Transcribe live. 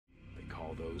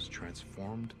was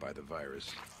transformed by the virus.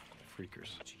 Freakers.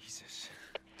 Jesus.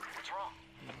 What's wrong?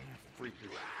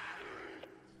 Freakers.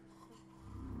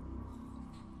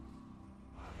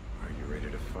 Are you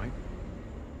ready to fight?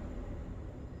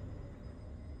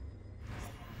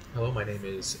 Hello, my name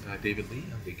is David Lee.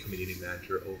 I'm the community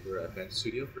manager over at Vent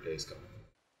Studio for Days Gone.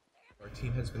 Our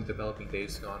team has been developing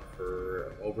Days Gone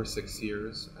for over 6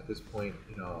 years. At this point,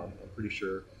 I'm pretty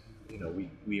sure,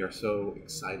 we are so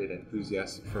excited and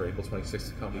enthusiastic for April 26th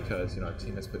to come because, our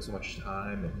team has put so much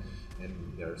time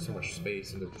and there's so much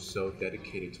space, and they're just so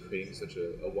dedicated to creating such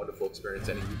a wonderful experience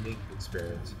and a unique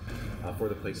experience for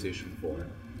the PlayStation 4.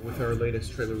 With our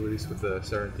latest trailer release with the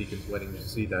Sarah and Deacon's wedding, you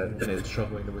see that Ben is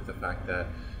struggling with the fact that,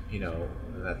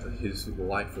 that his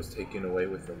life was taken away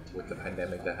with the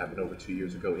pandemic that happened over 2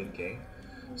 years ago in game.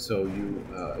 So you,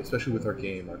 especially with our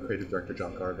game, our creative director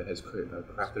John Garvin has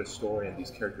crafted a story and these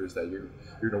characters that you're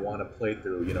going to want to play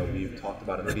through. We've talked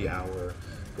about a 30-hour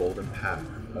golden path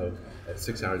of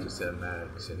 6 hours of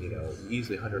cinematics and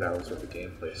easily 100 hours worth of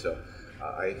gameplay. So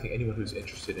I think anyone who's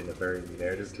interested in a very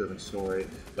narrative-driven story,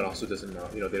 but also doesn't know,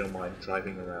 they don't mind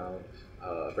driving around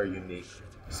a very unique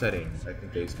setting, I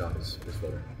think Days Gone is for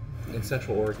them. In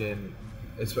Central Oregon,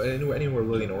 anywhere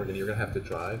really in Oregon, you're going to have to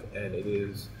drive, and it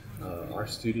is our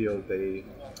studio,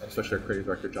 especially our creative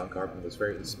director John Garvin, was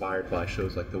very inspired by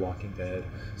shows like The Walking Dead,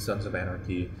 Sons of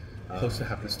Anarchy. Close to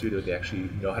half the studio, they actually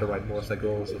know how to ride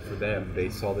motorcycles, so for them, they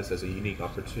saw this as a unique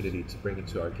opportunity to bring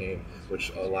into our game,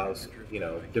 which allows,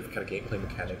 different kind of gameplay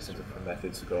mechanics and different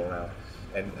methods to go around.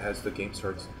 And as the game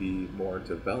starts to be more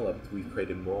developed, we've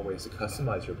created more ways to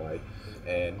customize your bike.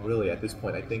 And really, at this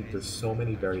point, I think there's so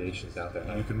many variations out there.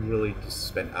 You can really just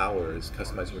spend hours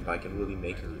customizing your bike and really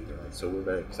making it your own. So we're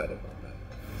very excited about that.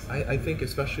 I think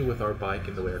especially with our bike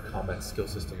and the way our combat skill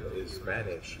system is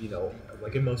managed,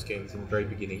 like in most games in the very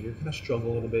beginning, you're going to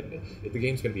struggle a little bit. The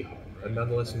game's going to be hard, and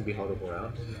nonetheless it's going to be hard to go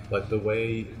around. But the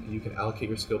way you can allocate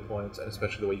your skill points, and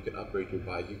especially the way you can upgrade your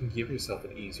bike, you can give yourself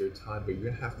an easier time, but you're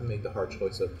going to have to make the hard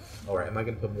choice of, all right, am I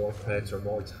going to put more credits or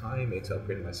more time into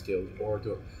upgrading my skills, or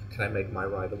can I make my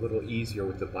ride a little easier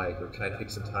with the bike, or can I take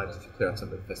some time to clear out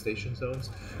some infestation zones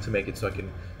to make it so I can,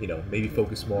 maybe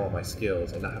focus more on my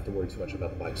skills and not have to worry too much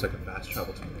about the bike, so I can fast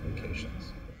travel to my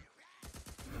locations.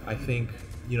 I think,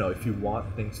 if you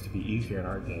want things to be easier in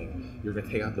our game, you're going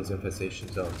to take out those infestation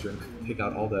zones. You're going to take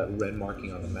out all the red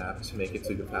marking on the map to make it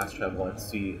so you can fast travel and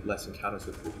see less encounters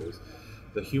with freakers.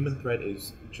 The human threat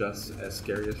is just as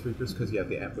scary as freakers because you have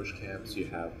the ambush camps, you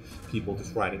have people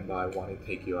just riding by wanting to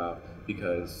take you out,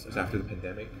 because after the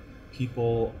pandemic,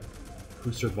 people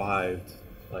who survived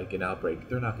like an outbreak,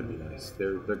 they're not going to be nice.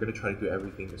 They're going to try to do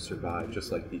everything to survive,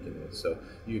 just like Deacon is. So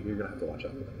you're going to have to watch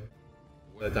out for them.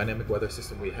 The dynamic weather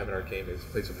system we have in our game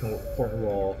plays an important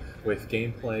role with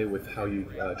gameplay, with how you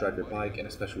drive your bike, and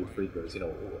especially with freakers.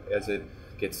 As it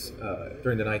gets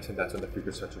during the nighttime, that's when the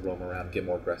freakers start to roam around and get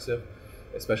more aggressive.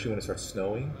 Especially when it starts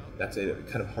snowing, it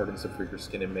kind of hardens the freaker's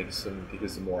skin and gives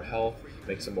them more health,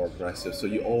 makes them more aggressive. So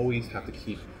you always have to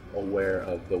keep aware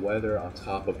of the weather on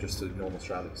top of just the normal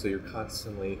surroundings. So you're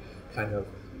constantly kind of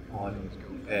on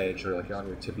edge, or like you're on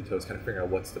your tippy toes, kind of figuring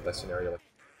out what's the best scenario.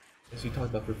 As you talked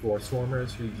about before,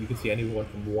 swarmers, you can see anyone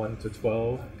from 1 to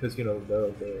 12, because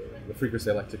the freakers,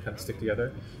 they like to kind of stick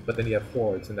together. But then you have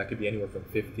hordes, and that could be anywhere from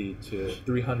 50 to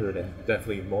 300, and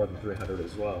definitely more than 300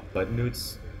 as well. But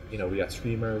newts, we got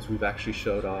screamers. We've actually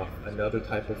showed off another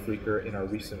type of freaker in our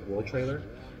recent world trailer,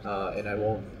 and I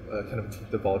won't kind of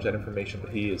divulge that information, but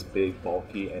he is big,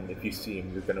 bulky, and if you see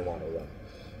him, you're going to want to run.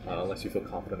 Unless you feel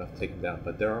confident enough to take him down.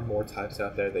 But there are more types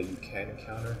out there that you can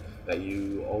encounter, that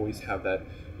you always have that,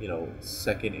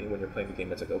 second in when you're playing the game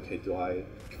that's like, okay, do I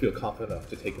feel confident enough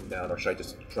to take him down, or should I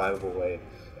just drive away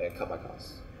and cut my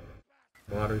costs?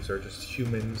 Marauders are just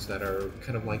humans that are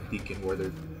kind of like Deacon, where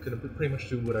they're going to pretty much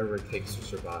do whatever it takes to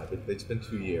survive. It's been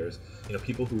 2 years.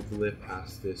 People who've lived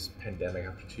past this pandemic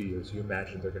after 2 years, you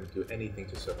imagine they're going to do anything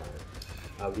to survive.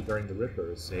 Regarding the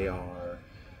Rippers, they are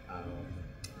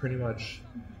pretty much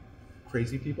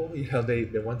crazy people. They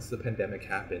once the pandemic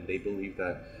happened, they believed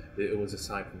that it was a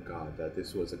sign from God that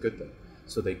this was a good thing.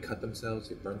 So they cut themselves,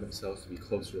 they burned themselves to be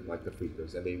closer like the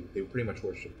freakers, and they pretty much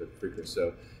worship the freakers.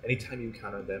 So anytime you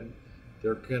encounter them,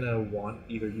 they're gonna want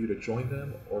either you to join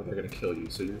them or they're gonna kill you.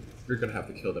 So you're gonna have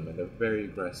to kill them, and they're very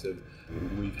aggressive.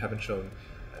 We haven't shown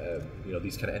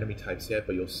these kind of enemy types yet,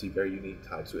 but you'll see very unique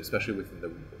types, especially within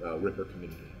the Ripper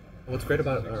community. What's great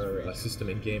about our system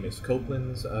in-game is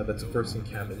Copeland's, that's the first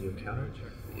encampment you encounter.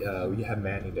 You have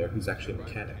Manny there, who's actually a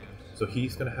mechanic. So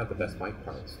he's going to have the best bike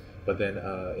parts. But then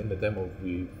in the demo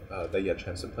that you had a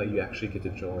chance to play, you actually get to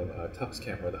join Tuck's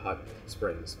camp or the Hot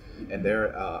Springs, and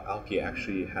there Alki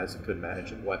actually has a good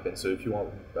managing weapon. So if you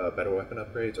want better weapon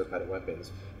upgrades or better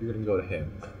weapons, you're going to go to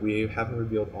him. We haven't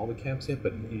revealed all the camps yet,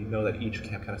 but you know that each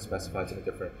camp kind of specifies in a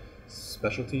different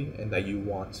specialty, and that you're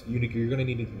going to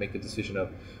need to make the decision of,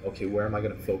 okay, where am I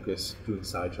going to focus doing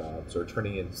side jobs or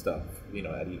turning in stuff,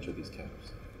 at each of these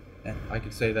camps. And I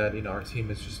could say that our team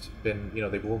has just been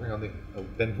they've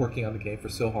been working on the game for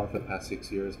so hard for the past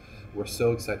 6 years. We're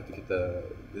so excited to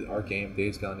get our game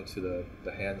Days Gone into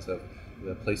the hands of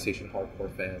the PlayStation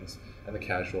hardcore fans and the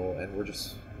casual, and we're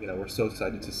just we're so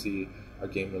excited to see our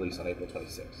game release on April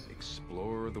 26th.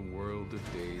 Explore the world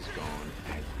of Days Gone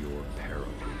at your peril.